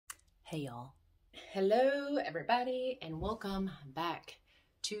Hey y'all. Hello everybody and welcome back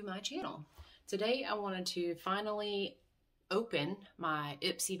to my channel. Today I wanted to finally open my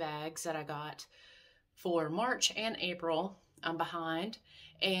Ipsy bags that I got for March and April. I'm behind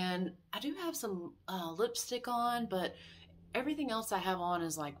and I do have some lipstick on, but everything else I have on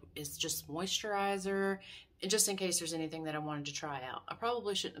is just moisturizer, and just in case there's anything that I wanted to try out. I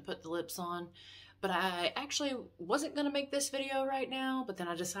probably shouldn't have put the lips on, but I actually wasn't going to make this video right now, but then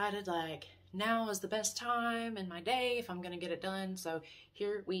I decided like now is the best time in my day if I'm going to get it done. So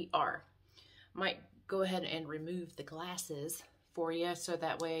here we are. Might go ahead and remove the glasses for you so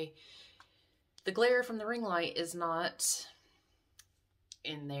that way the glare from the ring light is not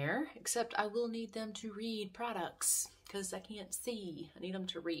in there, except I will need them to read products because I can't see. I need them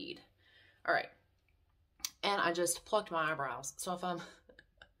to read. All right. And I just plucked my eyebrows. So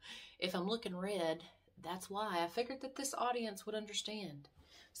if I'm looking red, that's why. I figured that this audience would understand.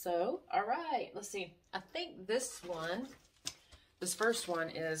 So, all right, let's see. I think this first one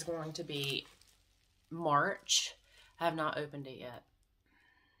is going to be March. I have not opened it yet.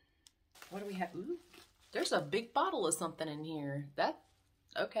 What do we have? Ooh, there's a big bottle of something in here.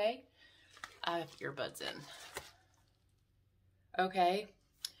 Okay. I have earbuds in. Okay.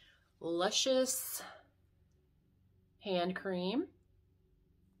 Luscious hand cream.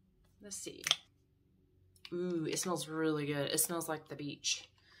 Let's see. Ooh, it smells really good. It smells like the beach.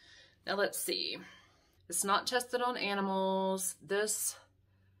 Now let's see. It's not tested on animals. This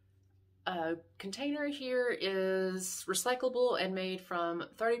container here is recyclable and made from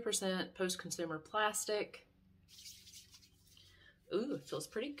 30% post-consumer plastic. Ooh, it feels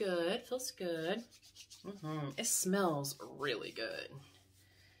pretty good. Feels good. It smells really good.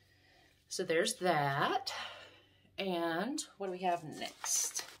 So there's that. And what do we have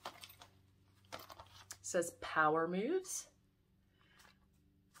next? It says Power Moves.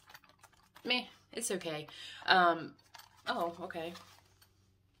 Meh, it's okay. Oh, okay.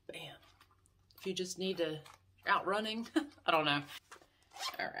 Bam. If you just need to, you're out running. I don't know.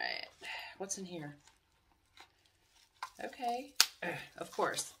 All right. What's in here? Okay. Of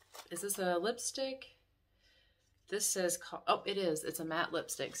course. Is this a lipstick? This says, oh, it is. It's a matte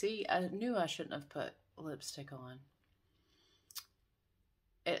lipstick. See, I knew I shouldn't have put lipstick on.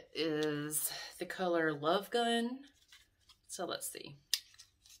 It is the color Love Gun. So let's see.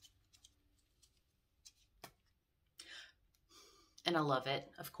 And I love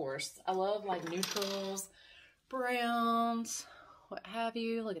it, of course. I love like neutrals, browns, what have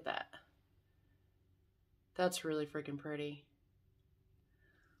you. Look at that. That's really freaking pretty.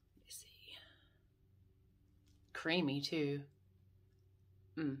 Let me see. Creamy too.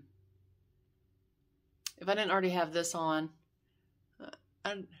 If I didn't already have this on,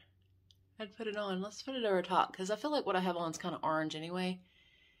 I'd put it on. Let's put it over top because I feel like what I have on is kind of orange anyway.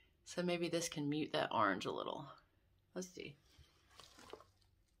 So maybe this can mute that orange a little. Let's see.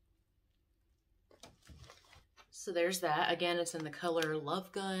 So there's that. Again, it's in the color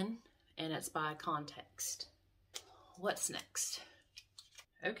Love Gun and it's by Context. What's next?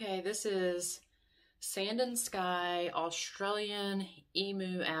 Okay, this is Sand and Sky Australian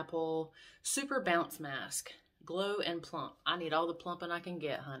Emu Apple Super Bounce Mask. Glow and plump. I need all the plumping I can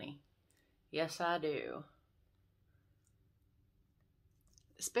get, honey. Yes, I do.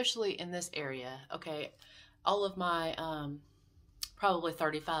 Especially in this area. Okay, all of my probably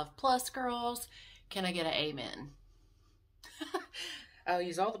 35 plus girls, can I get an amen? I'll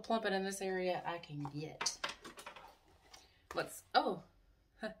use all the plumping in this area I can get.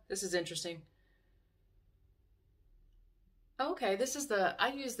 This is interesting. Okay, this is I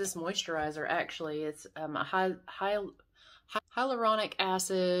use this moisturizer actually. It's a hyaluronic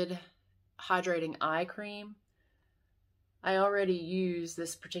acid hydrating eye cream. I already use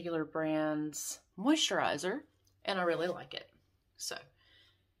this particular brand's moisturizer and I really like it. So,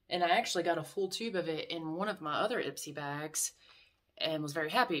 and I actually got a full tube of it in one of my other Ipsy bags and was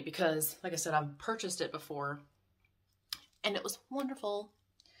very happy because, like I said, I've purchased it before and it was wonderful.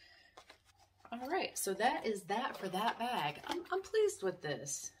 All right, so that is that for that bag. I'm pleased with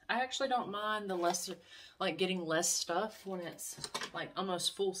this. I actually don't mind the lesser, like getting less stuff when it's like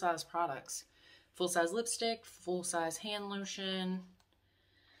almost full-size products. Full-size lipstick, full-size hand lotion.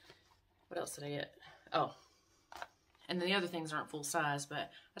 What else did I get? Oh, and then the other things aren't full-size, but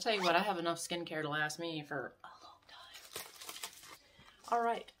I tell you what, I have enough skincare to last me for a long time. All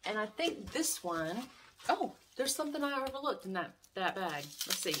right, and I think this one, oh, there's something I overlooked in that bag.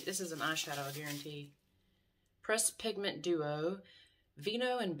 Let's see. This is an eyeshadow, I guarantee. Pressed Pigment Duo,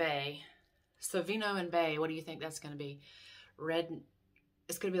 Vino and Bay. So Vino and Bay, what do you think that's going to be? Red.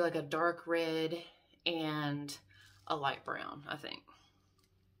 It's going to be like a dark red and a light brown, I think.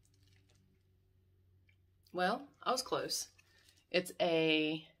 Well, I was close. It's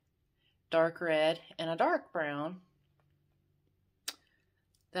a dark red and a dark brown.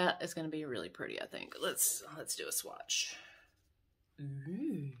 That is going to be really pretty, I think. Let's do a swatch.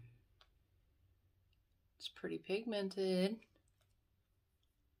 Ooh. It's pretty pigmented.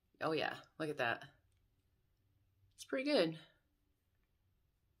 Oh yeah, look at that. It's pretty good.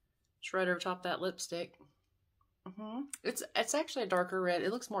 It's right over top of that lipstick. It's actually a darker red.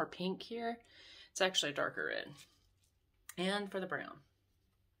 It looks more pink here. It's actually a darker red. And for the brown.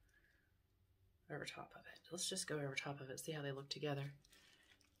 Over top of it. Let's just go over top of it, see how they look together.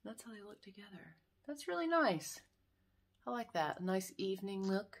 That's how they look together. That's really nice. I like that. A nice evening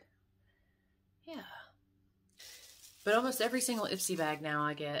look. Yeah. But almost every single Ipsy bag now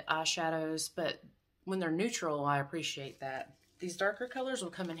I get eyeshadows, but when they're neutral, I appreciate that. These darker colors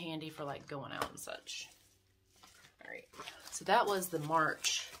will come in handy for like going out and such. All right, so that was the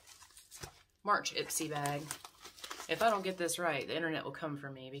March Ipsy bag. If I don't get this right, the internet will come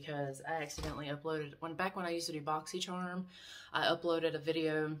for me because I accidentally uploaded, back when I used to do BoxyCharm, I uploaded a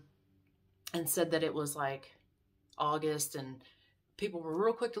video and said that it was like August, and people were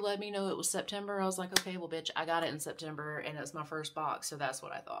real quick to let me know it was September. I was like, okay, well, bitch, I got it in September, and it was my first box, so that's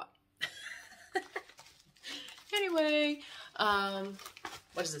what I thought. Anyway,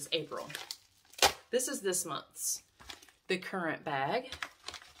 what is this? April. This is this month's, the current bag.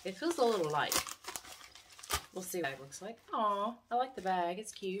 It feels a little light. We'll see what it looks like. Aw, I like the bag.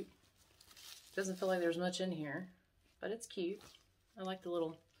 It's cute. Doesn't feel like there's much in here, but it's cute. I like the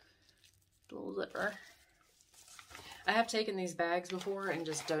little zipper. I have taken these bags before and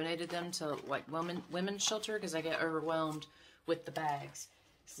just donated them to like women's shelter because I get overwhelmed with the bags.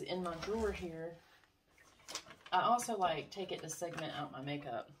 So in my drawer here, I also like take it to segment out my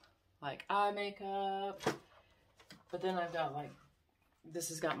makeup, like eye makeup. But then I've got like, this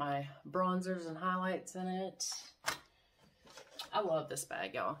has got my bronzers and highlights in it. I love this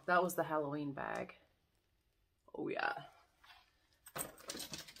bag, y'all. That was the Halloween bag. Oh yeah.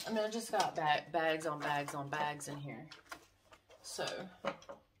 I mean, I just got bags on bags on bags in here. So,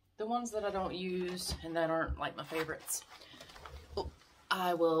 the ones that I don't use and that aren't like my favorites,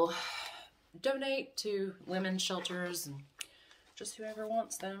 I will donate to women's shelters and just whoever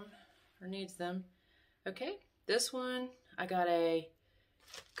wants them or needs them. Okay, this one, I got a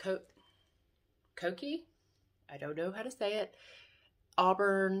Koki, I don't know how to say it,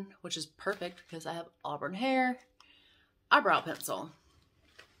 auburn, which is perfect because I have auburn hair, eyebrow pencil.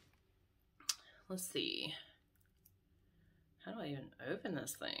 Let's see. How do I even open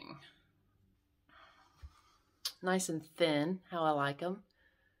this thing? Nice and thin, how I like them.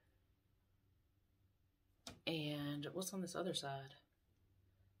 And what's on this other side?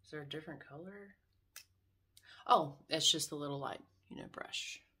 Is there a different color? Oh, it's just a little light, you know,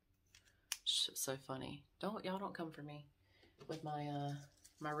 brush. It's just so funny. Y'all don't come for me with my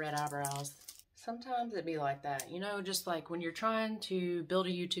my red eyebrows. Sometimes it'd be like that, you know, just like when you're trying to build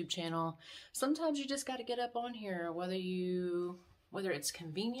a YouTube channel, sometimes you just got to get up on here, whether it's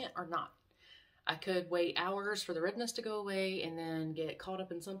convenient or not. I could wait hours for the redness to go away and then get caught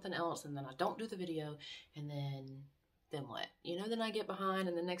up in something else, and then I don't do the video, and then what? You know, then I get behind,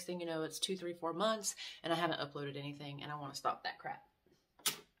 and the next thing you know, it's 2, 3, 4 months, and I haven't uploaded anything, and I want to stop that crap.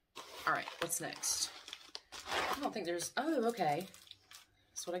 All right, what's next? I don't think there's, oh, okay.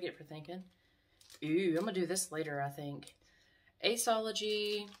 That's what I get for thinking. Ooh, I'm gonna do this later, I think.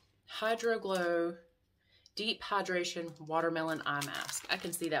 Aceology Hydro Glow Deep Hydration Watermelon Eye Mask. I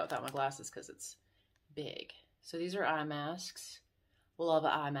can see that without my glasses because it's big. So these are eye masks. We'll love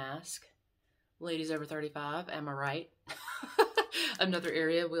an eye mask. Ladies over 35, am I right? Another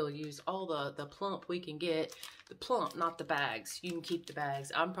area we'll use all the plump we can get. The plump, not the bags. You can keep the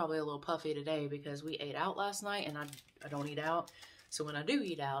bags. I'm probably a little puffy today because we ate out last night and I don't eat out. So when I do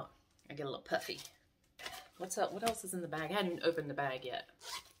eat out, I get a little puffy. What's up? What else is in the bag? I hadn't opened the bag yet.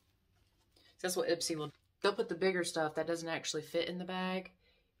 That's what Ipsy will do. They'll put the bigger stuff that doesn't actually fit in the bag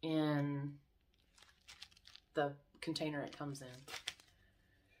in the container it comes in.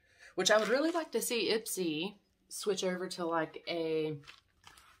 Which I would really like to see Ipsy switch over to like a,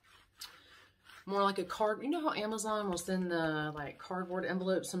 more like a card. You know how Amazon will send the like cardboard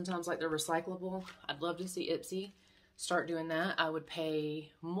envelopes, sometimes like they're recyclable? I'd love to see Ipsy start doing that. I would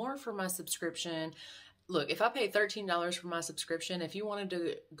pay more for my subscription. Look, if I paid $13 for my subscription, if you wanted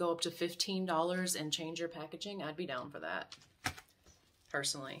to go up to $15 and change your packaging, I'd be down for that,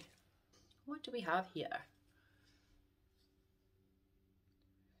 personally. What do we have here?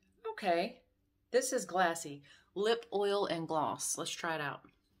 Okay, this is glassy. Lip oil and gloss. Let's try it out.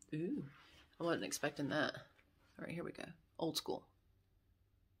 Ooh, I wasn't expecting that. All right, here we go. Old school.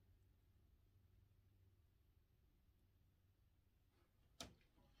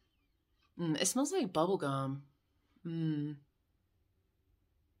 It smells like bubble gum.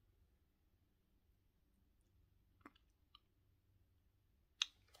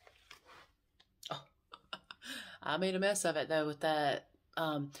 Oh, I made a mess of it though with that.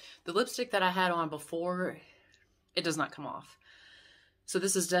 The lipstick that I had on before, it does not come off. So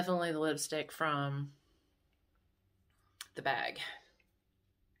this is definitely the lipstick from the bag.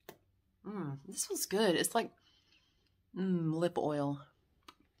 This one's good. It's like lip oil.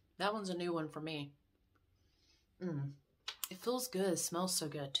 That one's a new one for me. It feels good. It smells so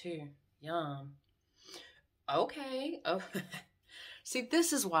good too. Yum. Okay. Oh, see,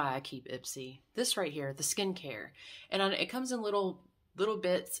 this is why I keep Ipsy. This right here, the skincare, and it comes in little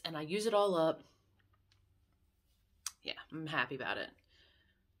bits, and I use it all up. Yeah, I'm happy about it.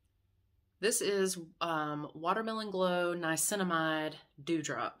 This is Watermelon Glow Niacinamide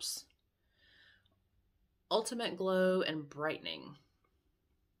Dewdrops. Ultimate Glow and Brightening.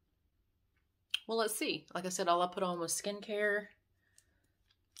 Well, let's see. Like I said, all I put on was skincare.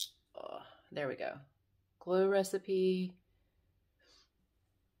 Oh, there we go. Glow recipe.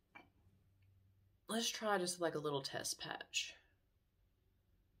 Let's try just like a little test patch.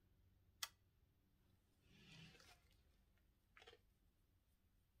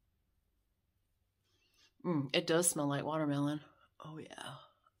 It does smell like watermelon. Oh yeah.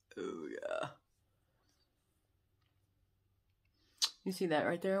 Oh yeah. You see that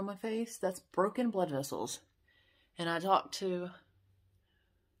right there on my face? That's broken blood vessels. And I talked to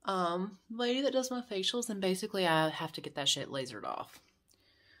the lady that does my facials, and basically I have to get that shit lasered off.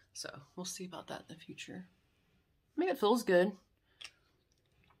 So we'll see about that in the future. I mean, it feels good.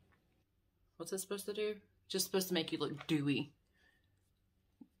 What's this supposed to do? Just supposed to make you look dewy.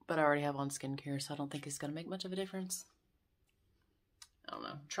 But I already have on skincare, so I don't think it's going to make much of a difference. I don't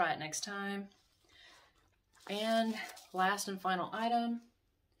know. Try it next time. And last and final item.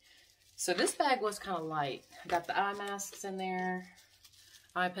 So this bag was kind of light. I got the eye masks in there,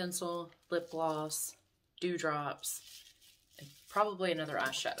 eye pencil, lip gloss, dewdrops, and probably another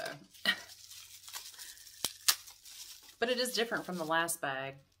eyeshadow. But it is different from the last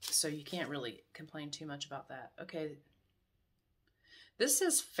bag, so you can't really complain too much about that. Okay. This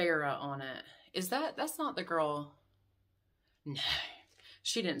says Farrah on it. Is that's not the girl? No.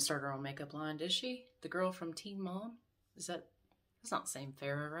 She didn't start her own makeup line, did she? The girl from Teen Mom? That's not the same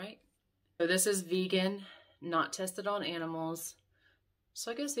Farrah, right? So this is vegan, not tested on animals.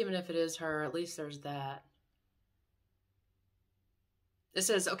 So I guess even if it is her, at least there's that. It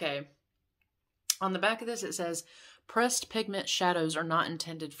says, okay, on the back of this it says, pressed pigment shadows are not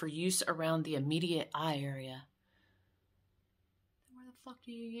intended for use around the immediate eye area. Where the fuck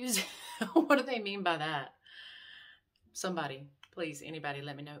do you use it? What do they mean by that? Somebody, please, anybody,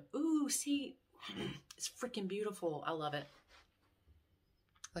 let me know. Ooh, see, it's freaking beautiful. I love it.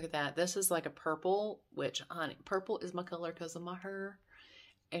 Look at that. This is like a purple, which, honey, purple is my color because of my hair.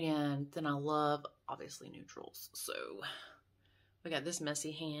 And then I love, obviously, neutrals. So we got this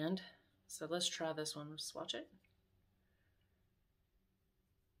messy hand. So let's try this one. Swatch it.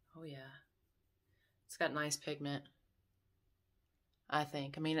 Oh, yeah. It's got nice pigment, I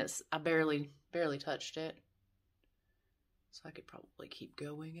think. I mean, I barely touched it. So I could probably keep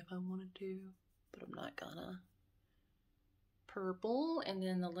going if I wanted to, but I'm not gonna. Purple, and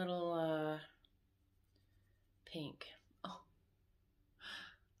then the little pink. Oh,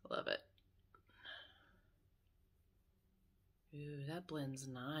 love it. Ooh, that blends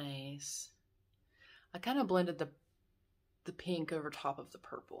nice. I kind of blended the pink over top of the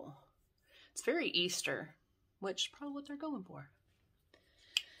purple. It's very Easter, which is probably what they're going for.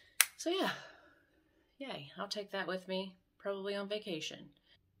 So yeah, yay, I'll take that with me, probably on vacation.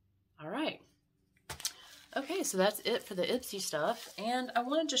 All right. Okay, so that's it for the Ipsy stuff. And I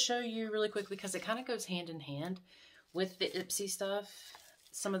wanted to show you really quickly, because it kind of goes hand in hand with the Ipsy stuff,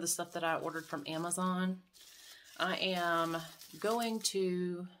 some of the stuff that I ordered from Amazon. I am going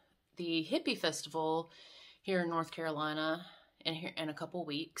to the Hippie Festival here in North Carolina in a couple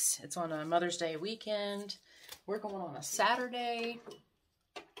weeks. It's on a Mother's Day weekend. We're going on a Saturday.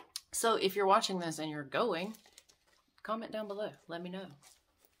 So if you're watching this and you're going, comment down below. Let me know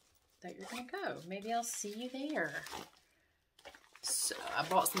that you're going to go. Maybe I'll see you there. So I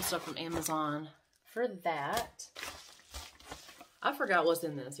bought some stuff from Amazon for that. I forgot what's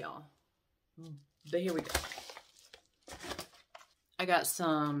in this, y'all. But here we go. I got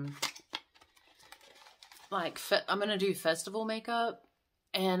some, like, I'm going to do festival makeup.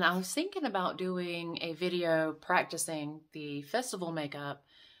 And I was thinking about doing a video practicing the festival makeup,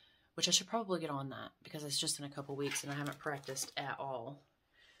 which I should probably get on that because it's just in a couple weeks and I haven't practiced at all.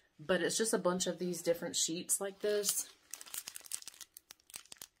 But it's just a bunch of these different sheets like this.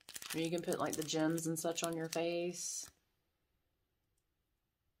 You can put like the gems and such on your face.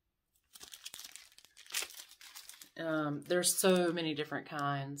 There's so many different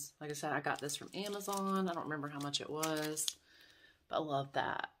kinds. Like I said, I got this from Amazon. I don't remember how much it was, but I love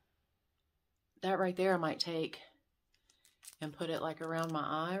that. That right there I might take and put it like around my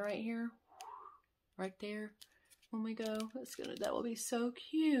eye right here. Right there when we go. That will be so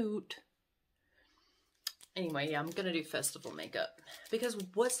cute. Anyway, yeah, I'm gonna do festival makeup, because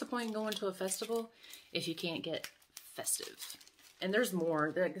what's the point in going to a festival if you can't get festive? And there's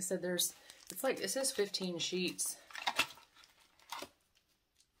more. Like I said, it's like, it says 15 sheets.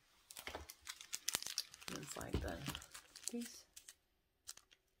 It's like these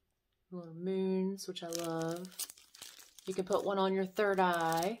little moons, which I love. You can put one on your third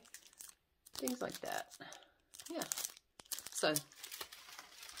eye. Things like that. Yeah. So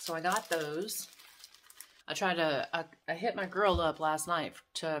I got those. I hit my girl up last night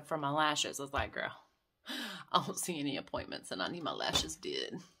for my lashes. I was like, girl, I don't see any appointments and I need my lashes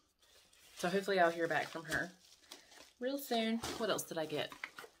did. So hopefully I'll hear back from her real soon. What else did I get?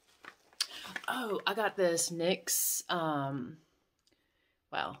 Oh, I got this NYX,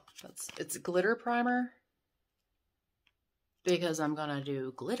 wow, it's a glitter primer, because I'm gonna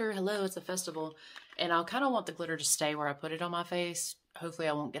do glitter. Hello, it's a festival, and I kind of want the glitter to stay where I put it on my face. Hopefully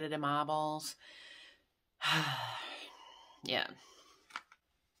I won't get it in my eyeballs. Yeah,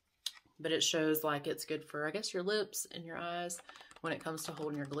 but it shows like it's good for, I guess, your lips and your eyes when it comes to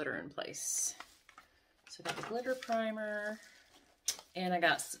holding your glitter in place. So I got the glitter primer, and I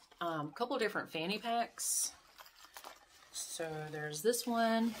got a couple different fanny packs. So there's this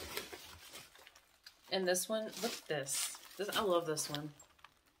one and this one. Look at this. I love this one.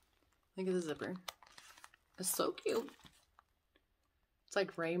 Look at the zipper. It's so cute. It's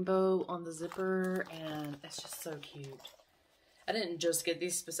like rainbow on the zipper, and it's just so cute. I didn't just get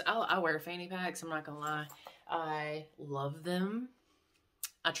these specific. I wear fanny packs, I'm not gonna lie. I love them.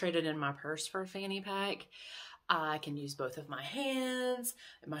 I traded in my purse for a fanny pack. I can use both of my hands.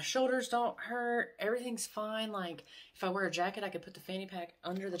 My shoulders don't hurt. Everything's fine. Like, if I wear a jacket, I could put the fanny pack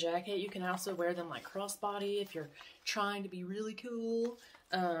under the jacket. You can also wear them like crossbody if you're trying to be really cool.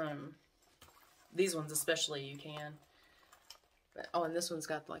 These ones especially you can. But, oh, and this one's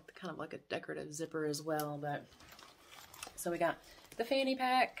got like kind of like a decorative zipper as well. But so we got the fanny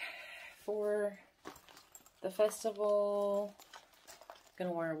pack for the festival.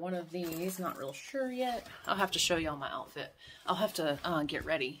 Gonna wear one of these, not real sure yet. I'll have to show y'all my outfit. I'll have to get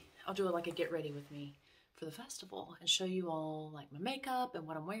ready. I'll do it like a get ready with me for the festival and show you all like my makeup and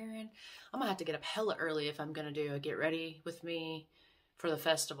what I'm wearing. I'm gonna have to get up hella early if I'm gonna do a get ready with me for the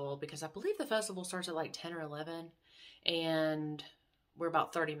festival, because I believe the festival starts at like 10 or 11 and we're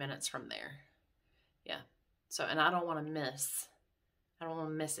about 30 minutes from there. Yeah, so, and I don't want to miss it. I don't want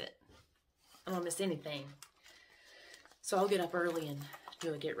to miss anything. So I'll get up early and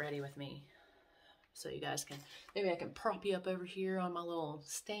do a get ready with me, so you guys can, maybe I can prop you up over here on my little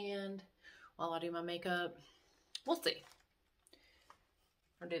stand while I do my makeup. We'll see.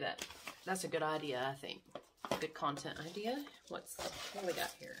 Or do that. That's a good idea, I think. Good content idea. What do we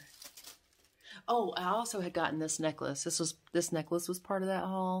got here? Oh, I also had gotten this necklace. This necklace was part of that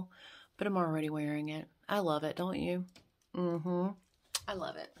haul, but I'm already wearing it. I love it, don't you? Mm-hmm. I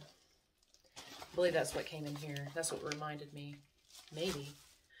love it. I believe that's what came in here. That's what reminded me. Maybe.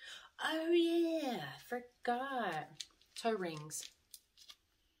 Oh yeah, forgot. Toe rings.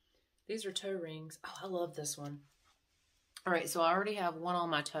 These are toe rings. Oh, I love this one. All right, so I already have one on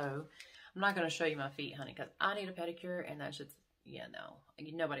my toe. I'm not going to show you my feet, honey, because I need a pedicure, and that's just, yeah, no.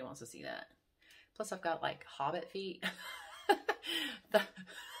 Nobody wants to see that. Plus, I've got, like, hobbit feet. The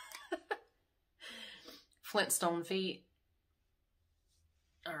Flintstone feet.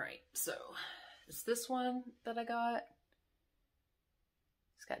 All right, so it's this one that I got.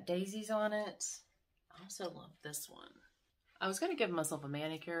 It's got daisies on it. I also love this one. I was going to give myself a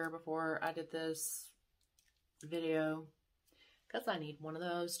manicure before I did this video, because I need one of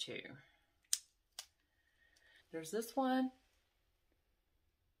those too. There's this one.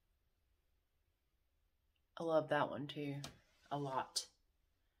 I love that one too. A lot.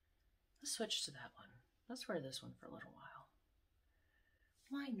 Let's switch to that one. Let's wear this one for a little while.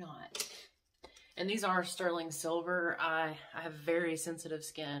 Why not? And these are sterling silver. I have very sensitive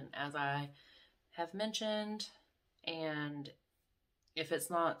skin, as I have mentioned. And if it's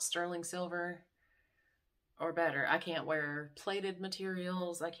not sterling silver or better, I can't wear plated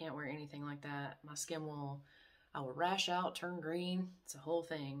materials. I can't wear anything like that. My skin I will rash out, turn green. It's a whole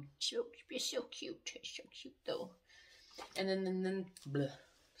thing. It's so cute. It's so cute though. And then, bleh,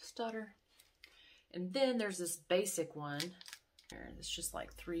 stutter. And then there's this basic one It's just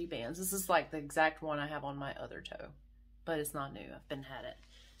like 3 bands. This is like the exact one I have on my other toe, but it's not new. I've been had it.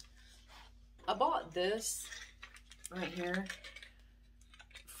 I bought this right here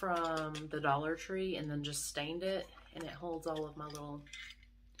from the Dollar Tree and then just stained it, and it holds all of my little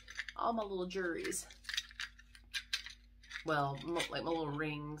jewelries. Well, like my little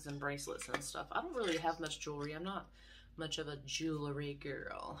rings and bracelets and stuff. I don't really have much jewelry. I'm not much of a jewelry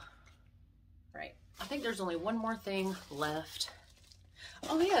girl. Right. I think there's only one more thing left.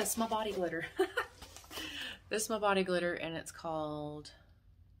 Oh yeah, it's my body glitter. This is my body glitter, and it's called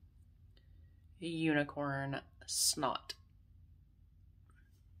Unicorn Snot.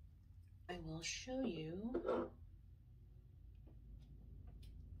 I will show you.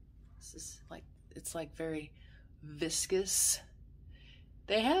 This is like, it's like very viscous.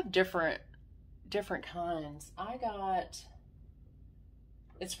 They have different kinds. I got,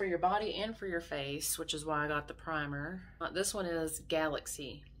 it's for your body and for your face, which is why I got the primer. This one is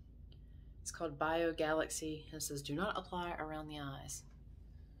Galaxy. It's called Bio Galaxy, and it says do not apply around the eyes.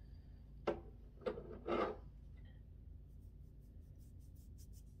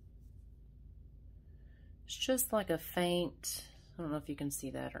 It's just like a faint, I don't know if you can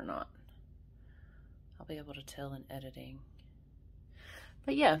see that or not. I'll be able to tell in editing.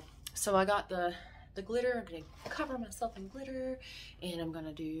 But yeah, so I got the glitter. I'm gonna cover myself in glitter, and I'm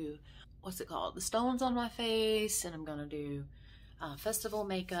gonna do, what's it called? The stones on my face, and I'm gonna do festival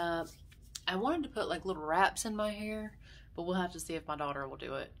makeup. I wanted to put like little wraps in my hair, but we'll have to see if my daughter will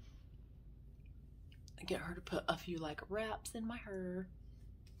do it. Get her to put a few like wraps in my hair.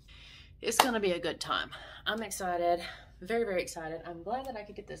 It's gonna be a good time. I'm excited, very, very excited. I'm glad that I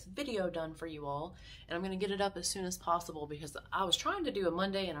could get this video done for you all, and I'm gonna get it up as soon as possible because I was trying to do a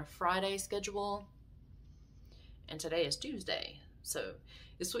Monday and a Friday schedule, and today is Tuesday. So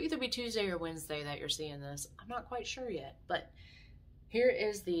this will either be Tuesday or Wednesday that you're seeing this. I'm not quite sure yet, but here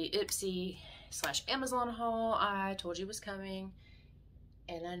is the Ipsy / Amazon haul I told you was coming,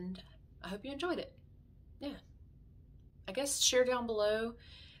 and I hope you enjoyed it. Yeah. I guess share down below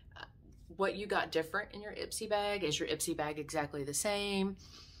what you got different in your Ipsy bag. Is your Ipsy bag exactly the same?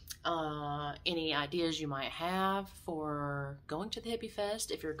 Any ideas you might have for going to the Hippie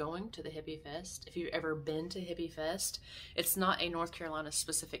Fest, if you're going to the Hippie Fest, if you've ever been to Hippie Fest. It's not a North Carolina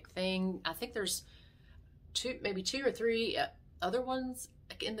specific thing. I think there's maybe 2 or 3 other ones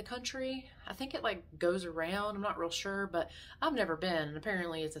in the country. I think it like goes around. I'm not real sure, but I've never been, and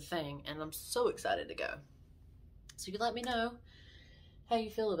apparently it's a thing, and I'm so excited to go. So you let me know how you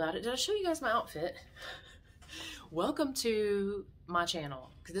feel about it. Did I show you guys my outfit? Welcome to my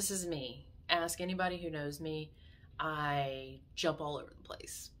channel, because this is me. Ask anybody who knows me. I jump all over the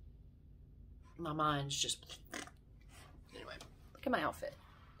place. My mind's just... Anyway, look at my outfit.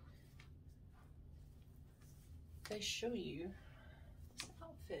 They show you this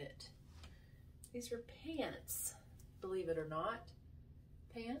outfit. These are pants, believe it or not.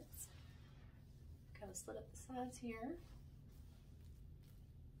 Pants. Kind of slit up the sides here.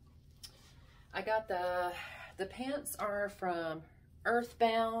 I got the pants are from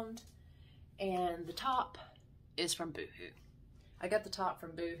Earthbound, and the top is from Boohoo. I got the top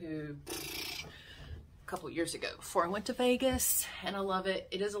from Boohoo a couple years ago before I went to Vegas, and I love it.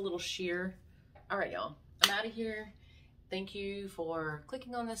 It is a little sheer. All right, y'all, I'm out of here. Thank you for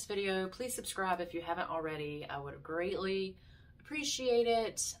clicking on this video. Please subscribe if you haven't already. I would greatly appreciate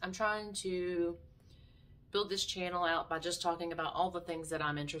it. I'm trying to build this channel out by just talking about all the things that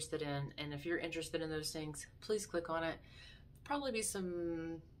I'm interested in, and if you're interested in those things, please click on it. Probably be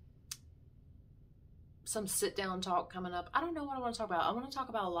some sit down talk coming up. I don't know what I want to talk about. I want to talk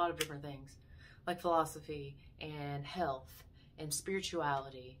about a lot of different things, like philosophy and health and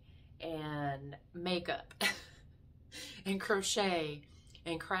spirituality and makeup and crochet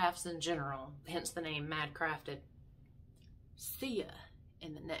and crafts in general, hence the name MadCrafted. See ya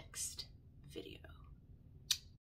in the next video.